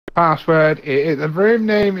Password. The room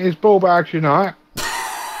name is Ballbags Unite.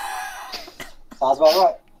 Sounds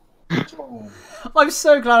about right. I'm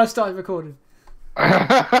so glad I started recording.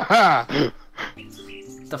 How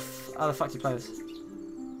the fuck do you play this?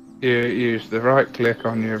 You use the right click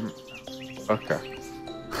on your. Okay.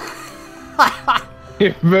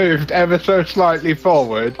 You've moved ever so slightly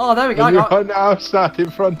forward. Oh, there we go. And you are now sat in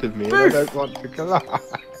front of me, and I don't want to collide.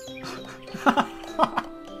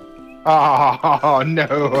 Oh,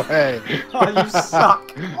 no way. Oh, you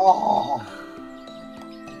suck. Oh.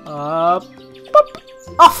 Boop.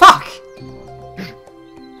 Oh, fuck.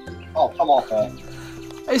 Oh, come off there.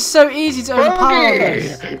 It's so easy to overpower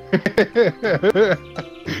this.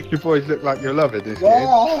 You boys look like you're loving this game.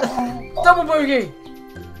 Yeah. Double bogey.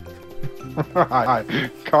 Right.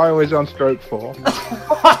 Kyle is on stroke 4.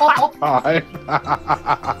 Hi.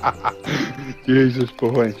 Jesus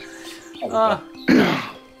boys.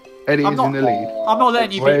 Eddie is in the lead. I'm not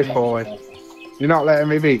letting you Way beat me. forward. You're not letting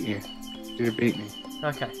me beat you. You beat me.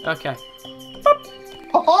 Okay, okay.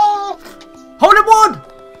 Hole Hole in one!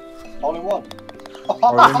 in one.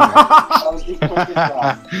 Oh, That was the quickest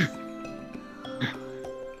round.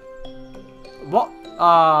 What?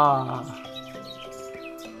 Ah.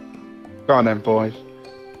 Go on then, boys.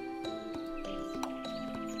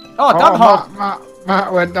 Oh, down half.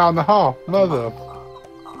 Matt went down the half. Mother.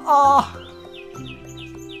 Oh.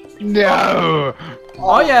 No.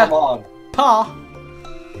 Oh, yeah. Come on. Pa.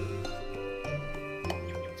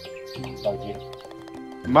 Doggy.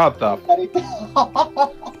 Mother.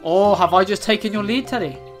 Oh, have I just taken your lead,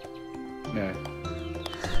 Teddy? No.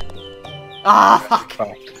 Ah, fuck.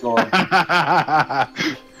 Go on.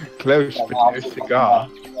 Close, but no cigar.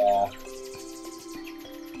 Yeah.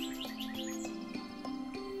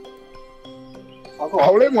 Oh, go on.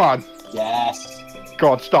 Hole in one. Yes.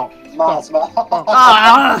 God, stop. Matt.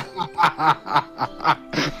 Ah.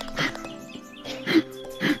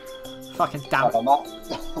 Fucking damn it. Matt.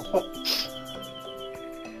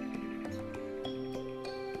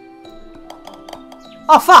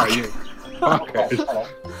 Oh, fuck. Are you? Okay.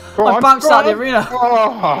 I bounced out of the arena.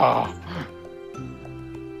 Oh.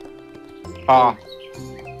 Ah.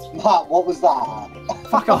 Matt, what was that?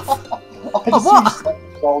 Fuck off. I just what?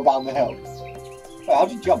 roll down the hill. Wait,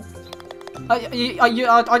 how'd you jump?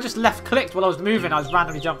 I just left clicked while I was moving. I was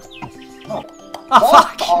randomly jumped. Oh. Oh,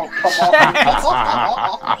 fuck. Oh, come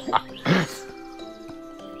on.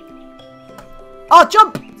 Oh,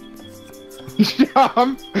 jump.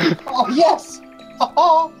 Jump. Oh, yes.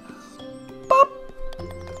 Oh,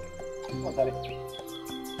 Daddy.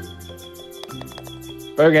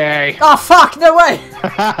 Okay. Oh, fuck. No way.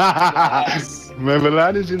 Yes.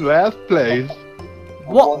 Mermelade is in last place.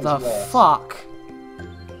 What the fuck?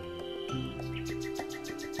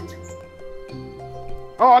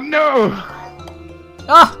 Oh no!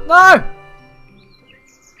 Ah, no.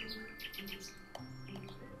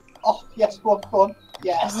 Oh, yes, go on.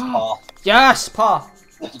 Yes, Pa. Yes, pa.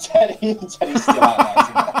 Teddy's still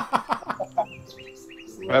out there.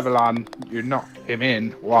 Mermelade, you knocked him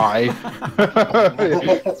in. Why?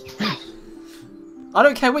 I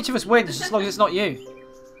don't care which of us wins, as long as it's not you.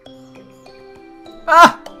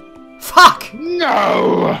 Ah! Fuck!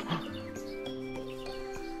 No!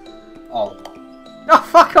 Oh. Oh,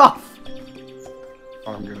 fuck off!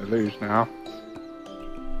 I'm gonna lose now.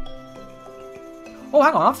 Oh,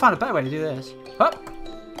 hang on, I've found a better way to do this. Hup!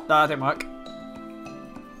 No, that didn't work.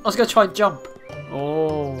 I was gonna try and jump.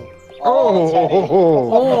 Oh. Oh!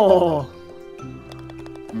 Oh!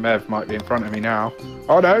 Mev might be in front of me now.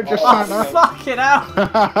 Oh no, just Oh, stand fucking hell!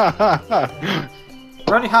 up.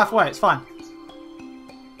 We're only halfway, it's fine.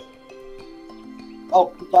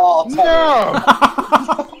 Oh, Teddy. No!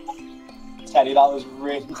 Teddy, that was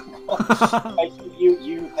really cool. Basically, you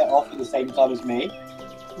hit off at the same time as me,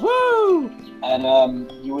 Woo!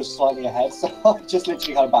 and you were slightly ahead, so I just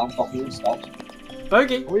literally kind of bounced off you and stopped.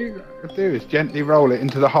 Bogey! All you gotta do is gently roll it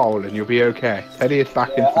into the hole and you'll be okay. Teddy is back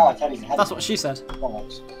in Oh, front. Teddy's ahead. That's what she said.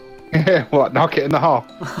 What, knock it in the hole?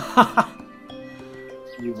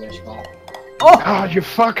 You wish, man. Oh! Oh, you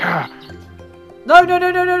fucker! No!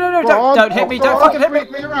 Don't hit me, don't fucking hit me!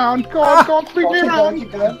 Spin me around! Go on, spin me around!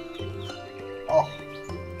 Keep going. Oh.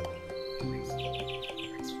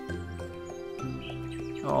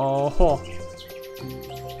 Oh, ho.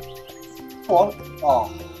 Go on. Oh.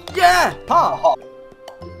 Yeah! Pa!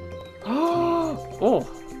 Oh. Oh.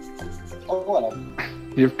 Oh, whatever.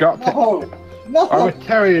 You've got to... No. No. I would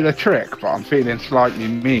tell you the trick, but I'm feeling slightly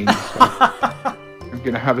mean, so I'm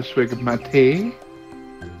gonna have a swig of my tea.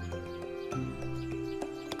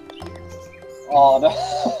 Oh, no.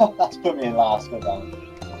 That's put me in last. Go down.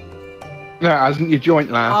 No, hasn't your joint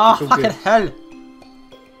last? Oh, It's all fucking good. hell!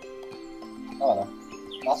 Oh no.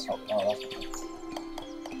 That's not. Oh, that's not.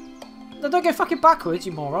 No, don't go fucking backwards,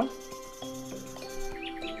 you moron.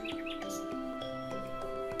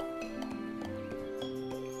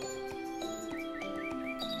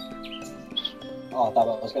 Oh, damn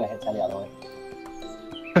it, I was going to hit Telly out of the way.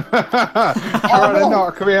 Trying to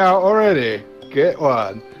knock me out already? Get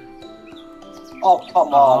one. Oh,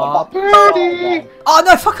 come on. Birdie! Oh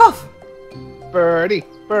no, fuck off! Birdie!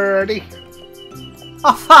 Birdie!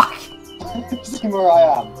 Oh fuck! See where I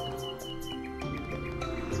am.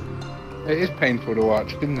 It is painful to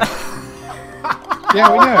watch, isn't it? Yeah,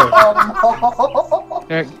 we know.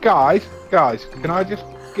 Yeah, guys, can I just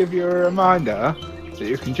give you a reminder that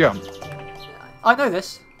you can jump? I know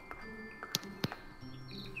this.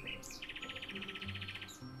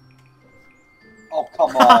 Oh,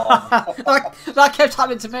 come on. that kept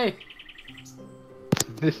happening to me.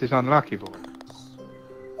 This is unlucky, boy.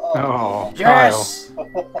 Oh, Yes!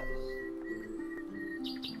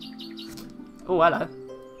 Oh, hello.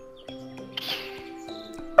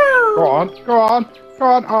 Go on, go on, go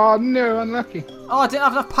on. Oh no, unlucky. Oh, I didn't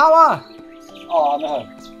have enough power. Oh, no.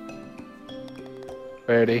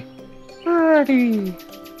 Birdie. Birdie.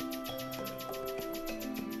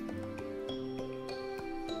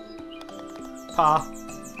 Pa.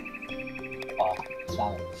 Oh,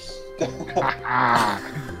 damn it.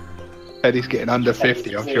 Eddie's getting under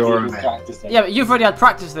 50, I'm sure. Isn't he? Yeah, but you've already had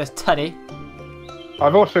practice of this, Teddy.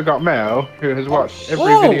 I've also got Mel, who has watched every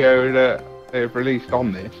Whoa. video that they've released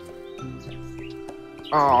on this.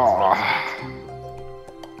 Oh.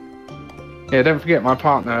 Yeah, don't forget my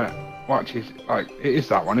partner watches, like, it is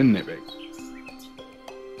that one, isn't it, Vic?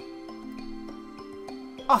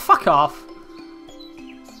 Oh, fuck off.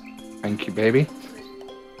 Thank you, baby.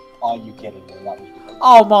 Are you kidding me? That was...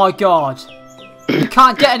 Oh my god. You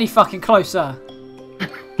can't get any fucking closer.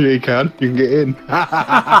 Yeah, you can get in. Fuck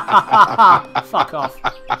off.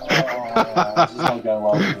 Oh, this is not going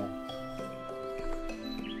well.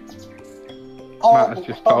 Oh, Matt has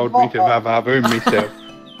just told me to vavaboom myself.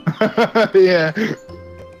 Yeah.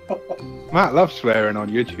 Matt loves swearing on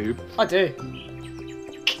YouTube. I do.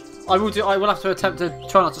 I will have to attempt to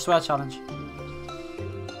try not to swear challenge.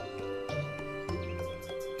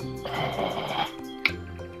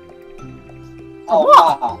 Oh,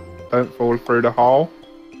 What? Matt. Don't fall through the hole.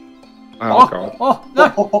 Oh, Oh, God. oh,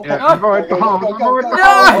 no. Yeah, No. avoid the hole, avoid the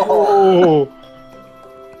No. hole.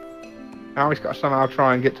 Now he's got to somehow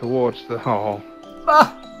try and get towards the hole.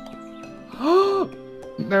 Ah. No,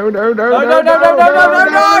 no, no, No, no, no, no, no, no, no,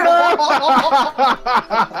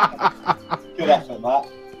 Good effort, Matt.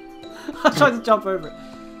 I tried to jump over it.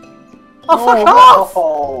 Oh, fuck Oh. off!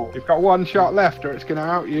 Oh, You've got one shot left or it's going to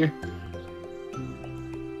out you.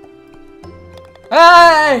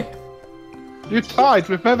 Hey! You're tied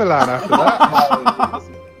with Netherland after that.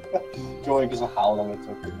 Joy because of how long it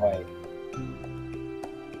took to wait.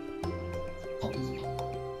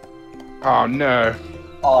 Oh, no.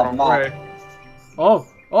 Oh, Wrong Matt. way. Oh,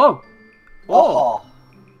 oh, oh. Oh,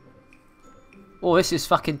 Oh, this is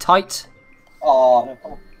fucking tight. oh, no,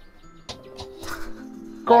 come on.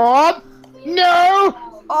 Go on. No.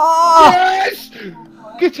 Oh! Yes.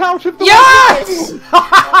 Get out of the Yes!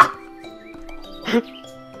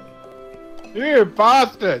 way. You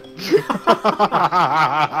bastard.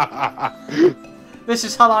 This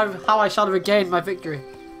is how I shall regain my victory.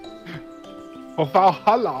 Oh,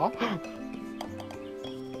 Valhalla.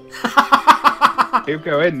 He'll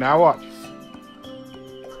go in now, watch.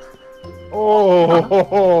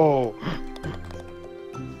 Oh!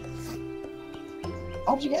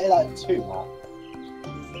 How'd you get that too, Matt?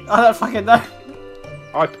 I don't fucking know.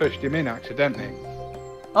 I pushed him in accidentally.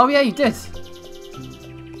 Oh yeah, you did.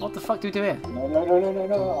 What the fuck do we do here? No, no, no, no, no,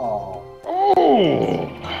 no. Oh. Oh!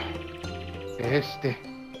 Tasty.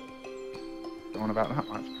 Don't want about that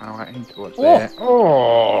much power in towards there.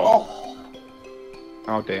 Oh! Oh.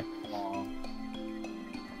 Oh dear. Oh.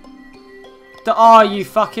 Oh, you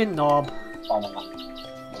fucking knob. Oh, no.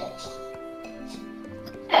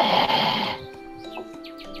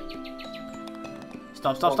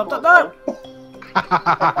 Stop, stop, stop, stop, no!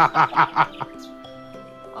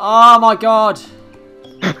 Oh my god.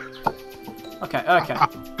 Okay, okay.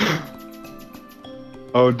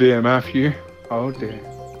 Oh dear, Matthew. Oh dear.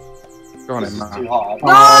 Go on This in, is Matt. too hard. Oh,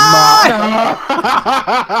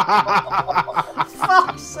 Matt.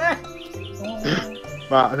 Fuck's sake.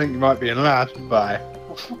 Matt, I think you might be in last. Bye.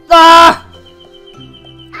 Ah!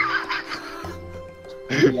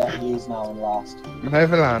 Yeah, he is now in last.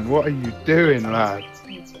 Neverland, what are you doing, lad?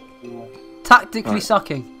 Yeah. Tactically Right.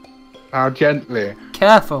 sucking. How gently.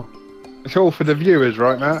 Careful. It's all for the viewers,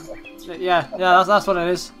 right, Matt? Yeah, that's what it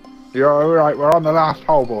is. You're alright, we're on the last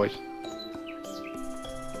hole, boys.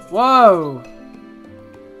 Whoa!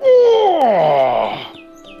 Oh!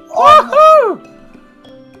 Woohoo!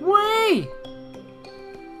 Whee!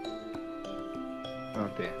 Oh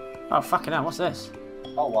dear. Oh fucking hell! What's this?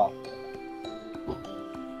 Oh wow.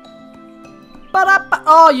 Ba-da-ba-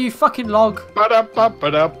 Oh, you fucking log!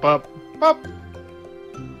 Ba-da-ba-ba-da-ba-ba.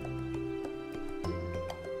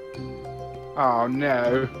 Oh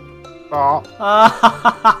no. Stop.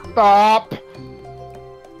 Stop.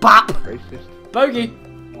 Bap! Racist. Bogey!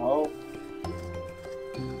 No.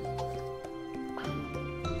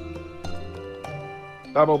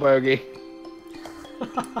 Double bogey.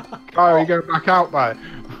 Kyle, you going back out, bye.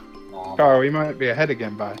 No. Kyle, you might be ahead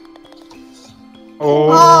again, bye.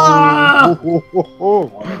 Oh. Ah!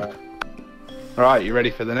 Right, you ready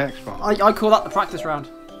for the next one? I call that the practice round.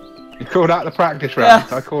 You call that the practice round?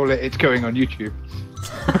 Yeah. I call it it's going on YouTube.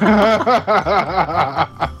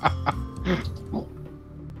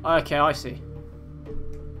 Okay, I see.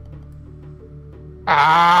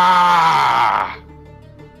 Ah!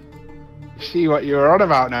 See what you were on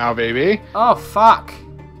about now, baby? Oh fuck!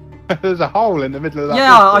 There's a hole in the middle of that.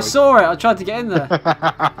 Yeah, I saw it. I tried to get in there.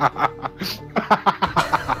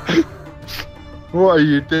 What are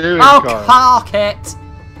you doing, Oh, Kyle? park it!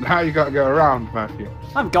 Now you got to go around, Matthew.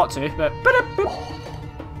 I haven't got to, but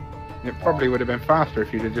It probably would have been faster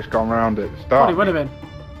if you'd have just gone round at the start. probably would have been.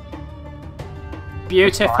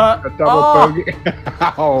 Beautiful. A double Oh, bogey.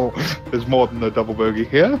 Oh, there's more than a double bogey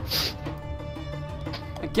here.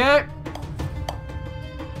 okay.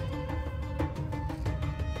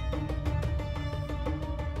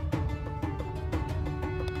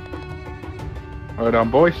 Well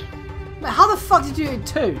done, boys. How the fuck did you do it in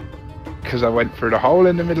two? Because I went through the hole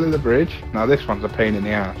in the middle of the bridge. Now this one's a pain in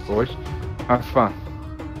the ass, boys. Have fun.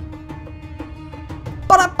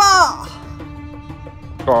 Ba-da-ba!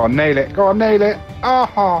 Go on, nail it. Go on, nail it.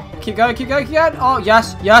 Ah! Keep going, keep going, keep going. Oh,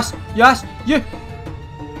 yes, yes, yes.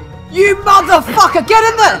 You motherfucker, get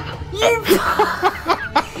in there! You.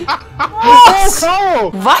 What?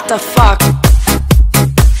 Oh! What the fuck?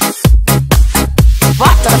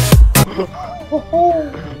 What the?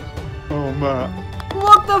 Oh, Matt.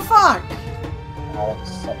 What the fuck? Oh,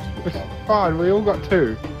 that's such a good It's game. fine. We all got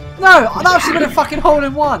two. No, that should have been a fucking hole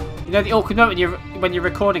in one. You know the awkward note when you're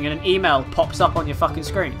recording and an email pops up on your fucking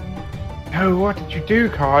screen. No, what did you do,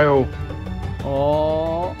 Kyle?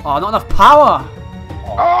 Oh, not enough power.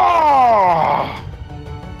 Oh!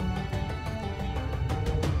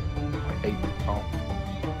 I hate this hole.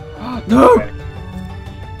 No.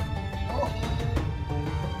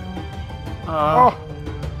 Oh!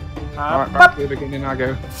 Alright, back to the beginning I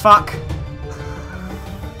go. Fuck.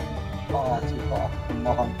 Oh, too far. Come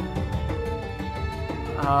on.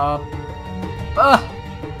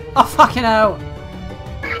 Oh fucking hell.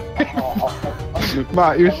 Oh,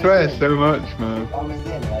 Matt, you swear so much, man. I was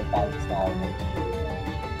in, I bounced down.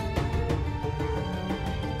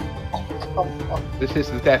 Oh, come on. This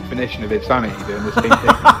is the definition of insanity, doing the same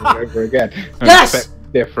thing over again. And Yes!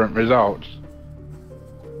 expect different results.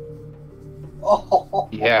 Oh,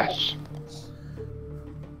 Yes.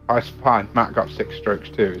 That's fine. Matt got 6 strokes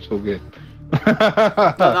too. It's all good.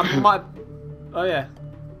 That might. Oh yeah.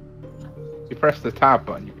 You press the tab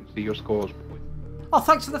button, you can see your scores. Oh,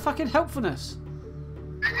 thanks for the fucking helpfulness.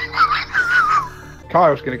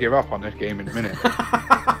 Kyle's going to give up on this game in a minute.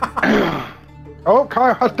 Oh,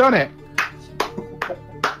 Kyle has done it.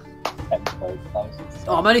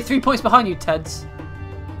 Oh, I'm only 3 points behind you, Teds.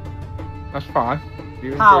 That's fine.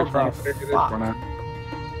 You How enjoy trying the to figure this fuck? one out.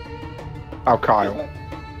 Oh, Kyle.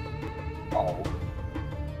 Oh,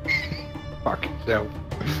 Fuck yourself.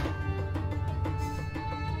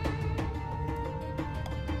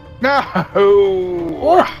 No!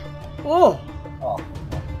 Oh! Oh! oh,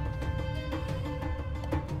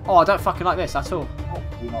 Oh, I don't fucking like this at all. oh,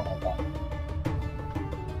 we don't like that.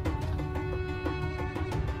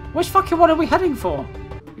 Which fucking one are we heading for?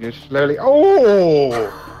 You just slowly.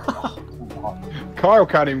 Oh! Come on. Kyle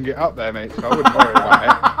can't even get up there, mate, so I wouldn't worry about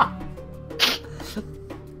it.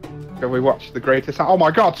 Shall we watch the greatest? Oh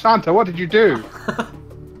my god, Santa, what did you do?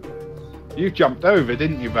 You jumped over,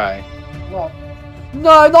 didn't you, Bay? Well,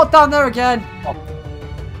 No, not down there again. well,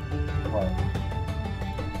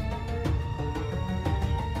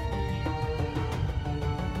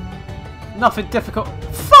 Nothing difficult.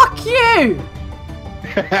 Fuck you!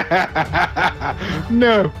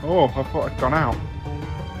 No! Oh, I thought I'd gone out.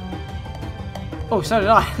 Oh, so did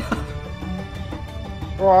I.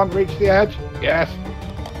 Go on, reach the edge. Yes.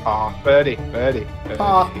 Ah, birdie, birdie, birdie.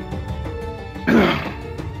 Ah.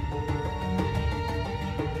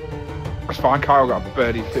 That's fine, Kyle got a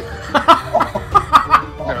birdie too.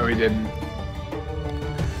 No, he didn't.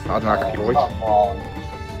 I don't like your voice. come on.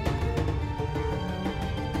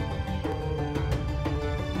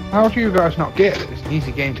 How do you guys not get it? It's an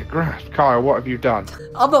easy game to grasp. Kyle, what have you done?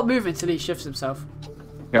 I'm not moving until he shifts himself.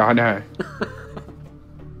 Yeah, I know.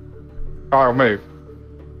 Kyle, move.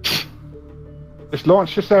 Just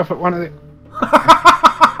launch yourself at one of the...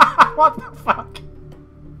 What the fuck?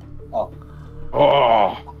 Oh,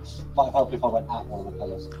 Oh! might have helped if I went at one of the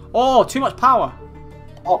pillars. Oh, too much power.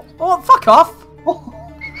 Oh, Oh, fuck off.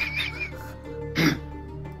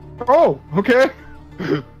 Oh, okay.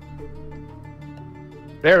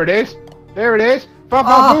 There it is. There it is. Ba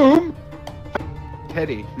ba boom.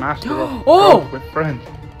 Teddy, master of golf with friends.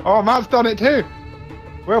 Oh, Matt's done it too.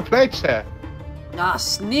 Well played, sir. Ah,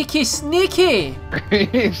 sneaky, sneaky.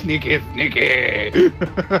 Sneaky, sneaky.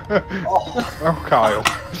 Oh, Kyle.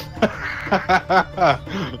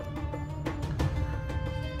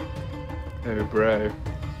 Oh, bro.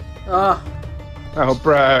 Ah, Oh,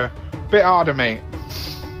 bro. Bit harder, mate.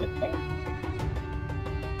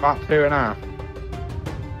 About 2.5.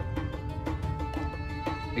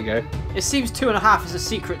 There you go. it seems 2.5 is a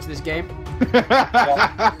secret to this game.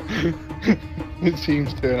 It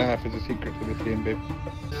seems 2.5 is a secret to this game, babe.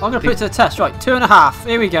 I'm gonna put it to the test. Right, 2.5.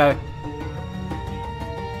 Here we go.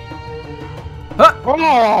 Huh,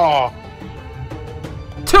 Oh!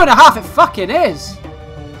 2.5. It fucking is.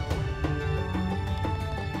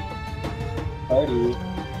 30.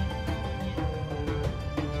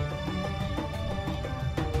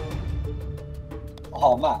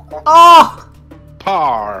 Oh, Matt. Oh,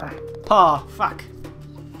 Par. par. Fuck.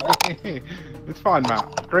 It's fine,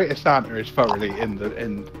 Matt. Greatest Santa is thoroughly in the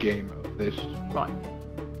end game of this. Right.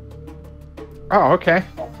 Oh, okay.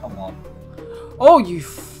 Oh, come on. Oh, you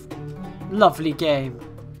lovely game.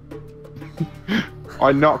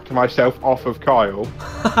 I knocked myself off of Kyle.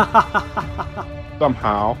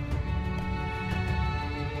 Somehow.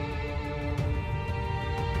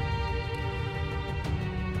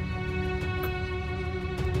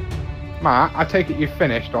 Matt, I take it you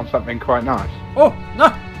finished on something quite nice. Oh no,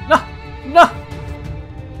 no, no.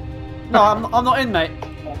 No, I'm not in, mate.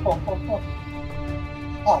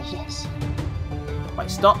 Oh, yes.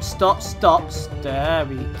 Right, stop, stop, stop. There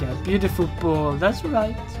we go. Beautiful ball. That's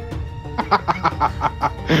right.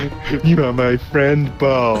 You are my friend,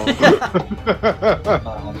 Ball. Matt,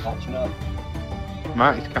 I'm catching up.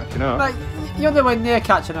 Matt is catching up. Mate, you're nowhere near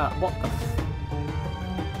catching up. What the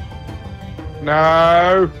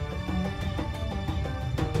No!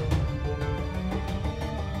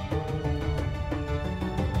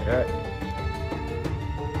 Yeah.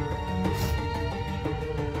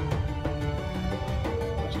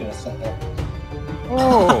 I'm just gonna sit there.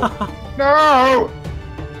 Oh! No!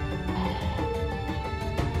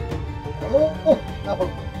 Oh, no.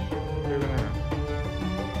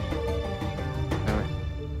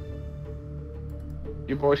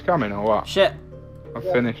 You boys coming or what? Shit. I've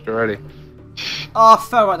finished already. Oh, I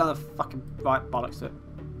fell right down the fucking right bollocks to it.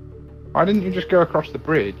 Why didn't you just go across the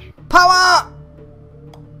bridge? Power!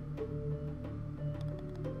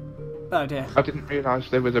 Oh dear. I didn't realise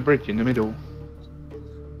there was a bridge in the middle.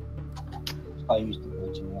 I used the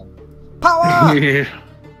bridge in the end. Power!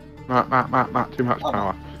 Matt, too much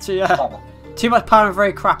power. Too much power and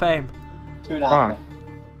very crap aim. 2.5. Fine.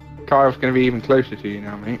 Kyle's going to be even closer to you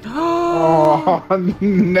now, mate. Oh,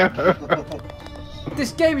 no.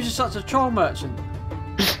 This game is just such a troll merchant.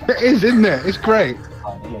 It is, isn't it? It's great.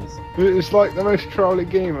 It is. It's like the most trolly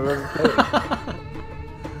game I've ever played.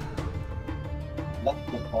 Left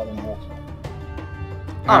click while in water.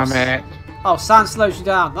 Damn it. Oh, sand slows you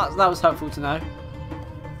down. That was helpful to know.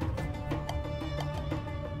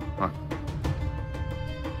 Right.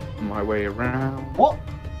 My way around. What?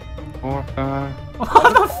 Water.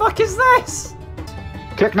 What the fuck is this?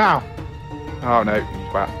 Click now. Oh no,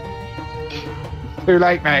 twat. Too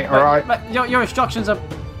late, mate. Alright. Your instructions are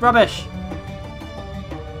rubbish.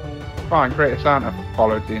 Fine, Greater Santa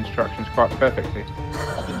followed the instructions quite perfectly. I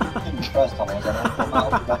didn't the first time I was on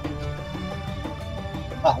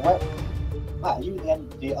it. Matt, are you at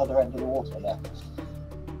the other end of the water there?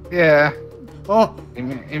 Yeah. Oh, He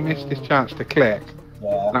missed his chance to click.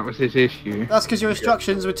 Yeah. That was his issue. that's because your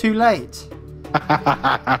instructions were too late.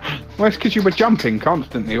 Well, it's because you were jumping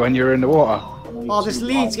constantly when you were in the water. Oh, this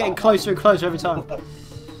lead's getting closer and closer every time.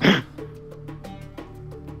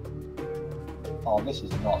 Oh, this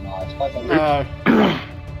is not nice. I don't No.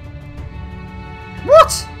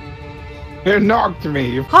 What? You knocked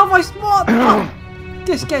me. How have I... What? Oh,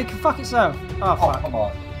 this game can fuck itself. Oh, Oh, fuck. come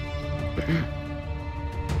on.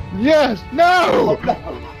 Yes. No.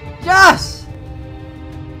 No. Yes!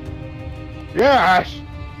 Yes.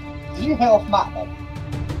 Did you hit off Matt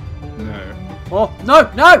then? No. Oh,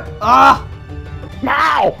 no, no! Ah!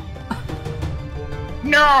 Now.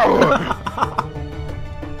 No.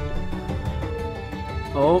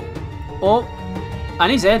 Oh. Oh.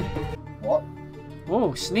 And he's in. What?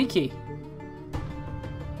 Oh, sneaky.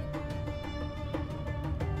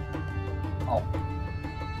 Oh.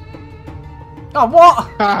 Oh, what?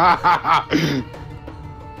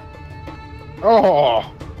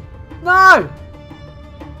 Oh! No!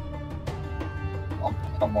 Oh,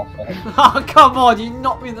 come off it. Oh, come on, you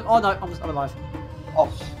knocked me in the... Oh, no, I'm alive. Oh,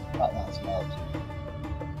 that's loud.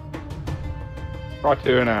 Try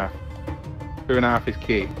 2.5. 2.5 is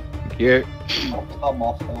key. Thank you. Oh, come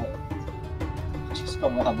off it. Just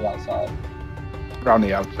come around the outside. Round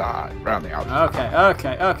the outside. Round the outside.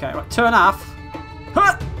 Okay. Right, 2.5.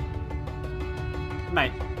 Huh!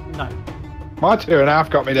 Mate, no. My 2.5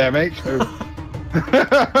 got me there, mate. So...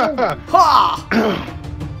 Ha!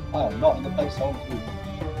 I am not in the place I want to be.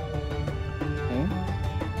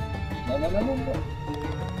 No.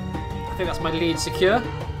 I think that's my lead secure.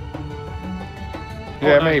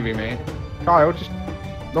 Yeah, Oh, no. maybe, mate. Kyle, just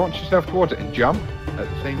launch yourself towards it and jump at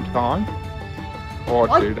the same time. Or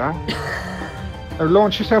do that. So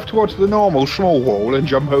launch yourself towards the normal small wall and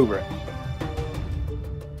jump over it.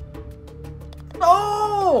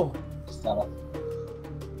 Oh! Stella.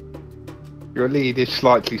 Your lead is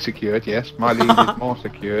slightly secured, yes. My lead is more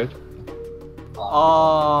secured.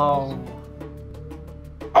 Oh.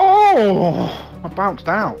 Oh! I bounced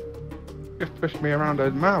out. Just pushed me around her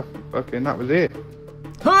mouth. Fucking, that was it.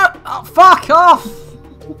 Huh! Oh, fuck off!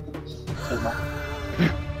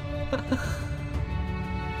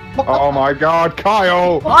 Oh my god,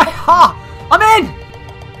 Kyle! I'm in!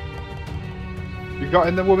 You got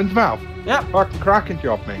in the woman's mouth? Yep. Fucking cracking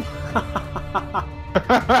job, mate.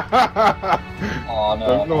 Oh no.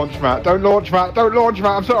 Don't launch, Matt. Don't launch, Matt. Don't launch,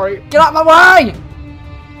 Matt. I'm sorry. Get out of my way!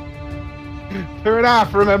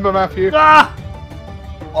 2.5, remember, Matthew. Ah!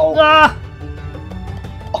 Oh, Ah!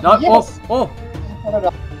 No, yes. oh!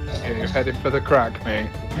 No. Yeah, you're heading for the crack, mate.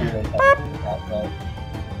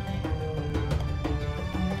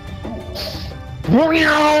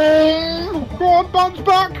 Go on, bounce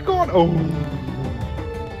back. Go on. Oh.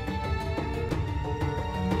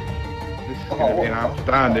 This is going to be an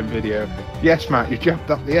outstanding video. Yes, Matt, you jumped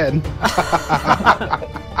up the end.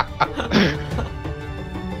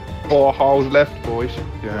 4 holes left, boys.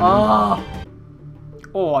 Yeah.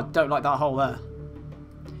 Oh, I don't like that hole there.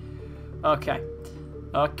 Okay.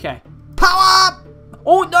 Power up!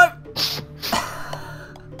 Oh, no!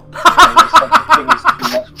 Too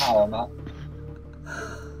much power, Matt.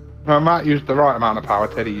 No, Matt used the right amount of power.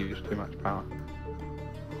 Teddy used too much power.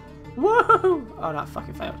 Woohoo! Oh, that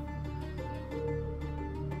fucking failed.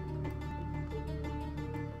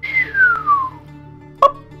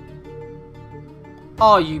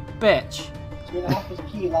 Oh, you bitch. 2.5 is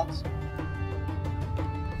key, lads.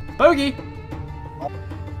 Bogey!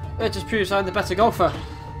 It just proves I'm the better golfer.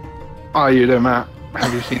 Oh, you do, Matt.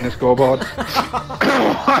 Have you seen the scoreboard?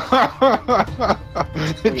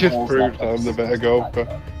 It just proves I'm the better golfer.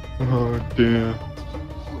 Oh dear.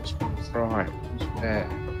 Right. There.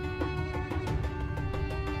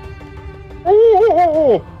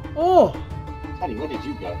 Oh! Oh! Teddy, where did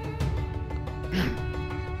you go?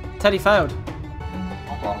 Teddy failed.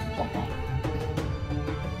 Oh god, jump on.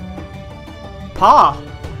 Par!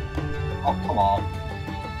 Oh, come on.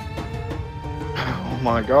 Oh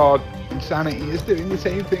my god. Insanity is doing the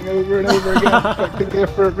same thing over and over again, expecting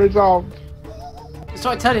different results. It's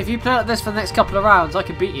like Teddy, if you play like this for the next couple of rounds, I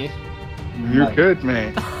could beat you. You could,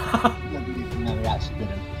 mate. No, he actually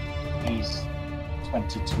didn't. He's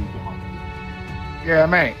 22 behind me. Yeah,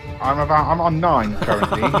 mate. I'm on 9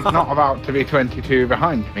 currently. He's not about to be 22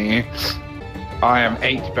 behind me. I am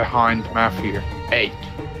 8 behind Matthew. 8.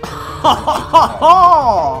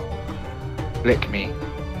 Lick me.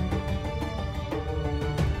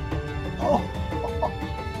 Oh!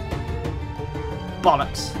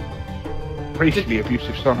 Bollocks. Racially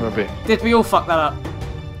abusive son of a bitch. Did we all fuck that up?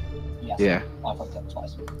 Yes. Yeah. I fucked up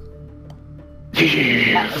twice.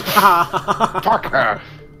 Fuck her.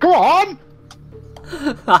 Go on.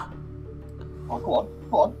 Oh, go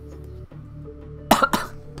on.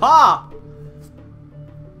 Par!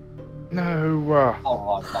 No.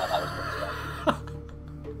 Oh, right, that was good.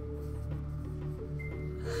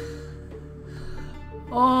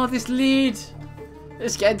 Oh, this lead.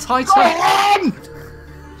 It's getting tighter. Go on.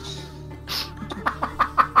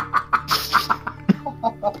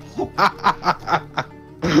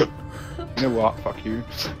 You know what? Fuck you.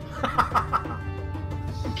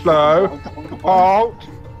 Slow. Halt.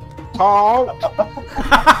 Halt.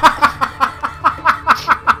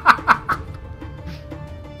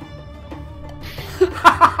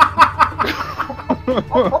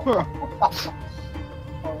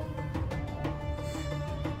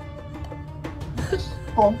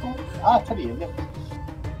 Go on, go on. Ah, tell you.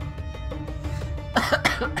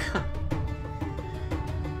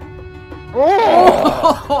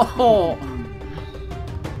 Oh!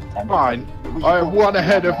 Oh, Fine. I am one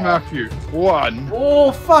ahead of Matthew. One.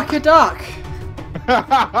 oh fuck a duck!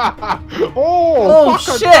 Oh,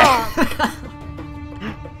 fuck shit! a duck.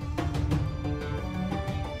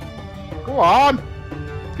 Go on.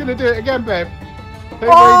 Gonna do it again, babe. Same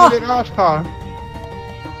way you did it last time.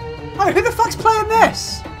 Oh, who the fuck's playing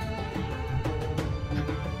this?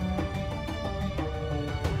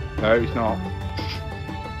 No, he's not.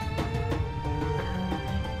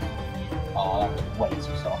 Oh, that was way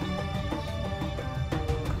too soft.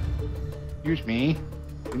 Excuse me.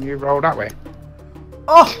 Can you roll that way?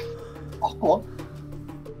 Oh! Oh, go on.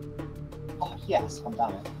 Oh, yes, I'm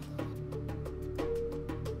down.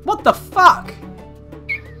 What the fuck?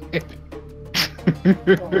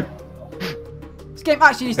 This game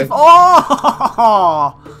actually needs to.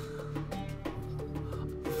 Oh!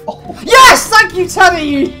 Oh, Yes! Thank you, Teddy,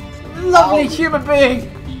 you lovely human being!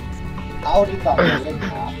 how did that go in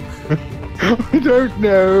there? I don't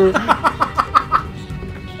know.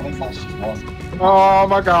 I think that's just one. Oh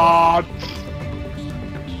my god.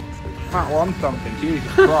 Matt won something,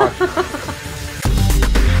 Jesus Christ.